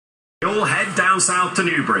All head down south to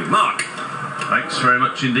Newbury. Mark. Thanks very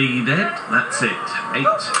much indeed, Ed. That's it. 8 are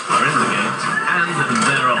in the gate, and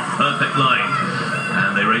they're off. Perfect line.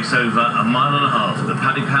 And they race over a mile and a half. The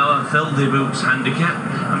Paddy Power filled their boots handicap,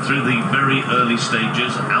 and through the very early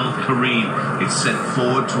stages, Al Kareem is sent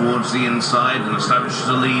forward towards the inside and establishes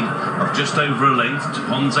a lead of just over a length. To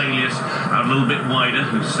Pons Alias out a little bit wider,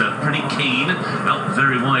 who's pretty keen. Out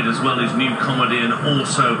very wide as well is New Comedy and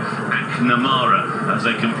also Aknamara as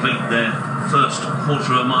they complete their first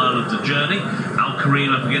quarter of a mile of the journey. Al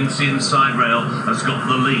Kareem up against the inside rail has got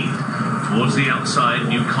the lead. Towards the outside,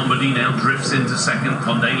 New Comedy now drifts into second,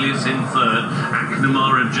 Pondalius in third,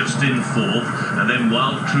 Aknamara just in fourth, and then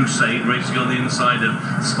Wild Crusade racing on the inside of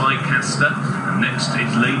Spycaster. And next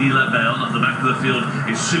is Lady Labelle. At the back of the field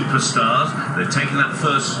is Superstars. They're taking that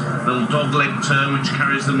first little dogleg turn, which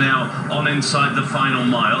carries them now on inside the final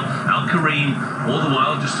mile. Al Kareem, all the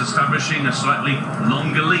while, just establishing a slightly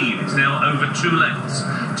longer lead. It's now over 2 lengths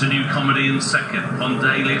to New Comedy in second.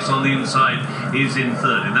 Pondalius on the inside is in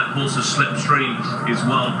third. In that horse's slipstream is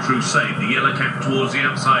Wild Crusade. The yellow cap towards the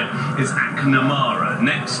outside is Aknamara.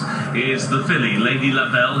 Next is the filly, Lady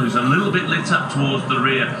Labelle, who's a little bit lit up towards the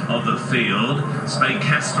rear of the field.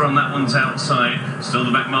 Spaycaster on that one's outside. Still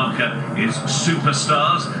the back marker is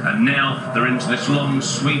Superstars, and now they're into this long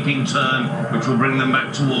sweeping turn which will bring them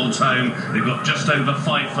back towards home. They've got just over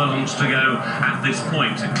 5 furlongs to go at this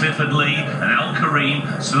point. And Clifford Lee and Al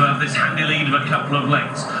Kareem still have this handy lead of a couple of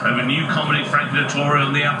lengths over New Comedy, Frank Notori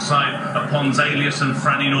on the outside of Pons Alias and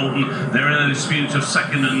Franny Norton. They're in a dispute of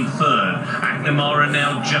second and third. Aknamara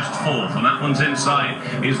now just fourth, and that one's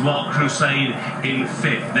inside is Wild Crusade in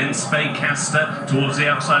fifth. Then Spaycaster towards the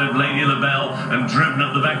outside of Lady Labelle, and driven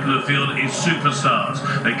at the back of the field is Superstars.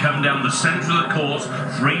 They come down the centre of the course,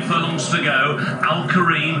 3 furlongs to go. Al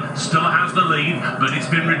Kareem still has the lead, but it's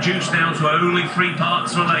been reduced now to only 3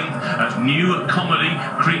 parts of a length as New Comedy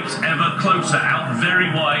creeps ever closer, out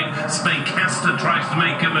very wide. Spaycaster tries to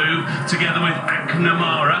make a move together with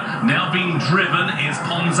Aknamara. Now being driven is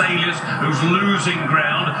Pons Alias, who's losing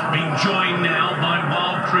ground, being joined now by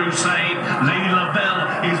Wild Crusade. Lady Labelle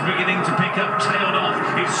is beginning to pick up, tailed off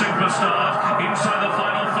is Superstars inside the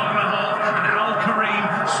final 5.5, and Al Kareem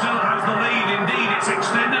still has the lead. Indeed, it's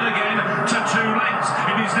extended again to 2 lengths.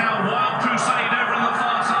 It is now Wild Crusade over on the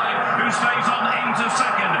far side who stays on into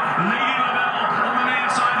second. Lady Labelle on the near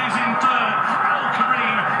side is in third. Al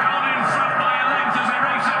Kareem out in front by a length as they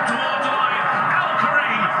race up towards the line. Al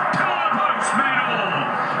Kareem, pillar post made all.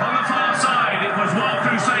 On the far side, it was Wild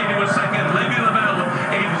Crusade who was second, Lady Labelle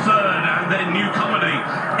in third, and then New Comedy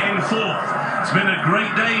in fourth. It's been a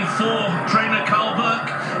great day for trainer Carl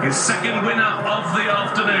Burke, his second winner of the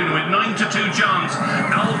afternoon with 9-2 chance.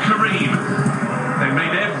 Al Kareem, they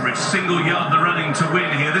made every single yard the running to win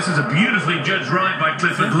here. This is a beautifully judged ride by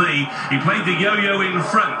Clifford Lee. He played the yo-yo in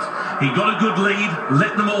front. He got a good lead,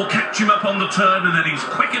 let them all catch him up on the turn, and then he's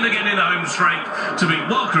quickened again in the home straight to beat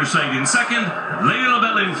Wild Crusade in second, Lady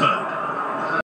Labelle in third.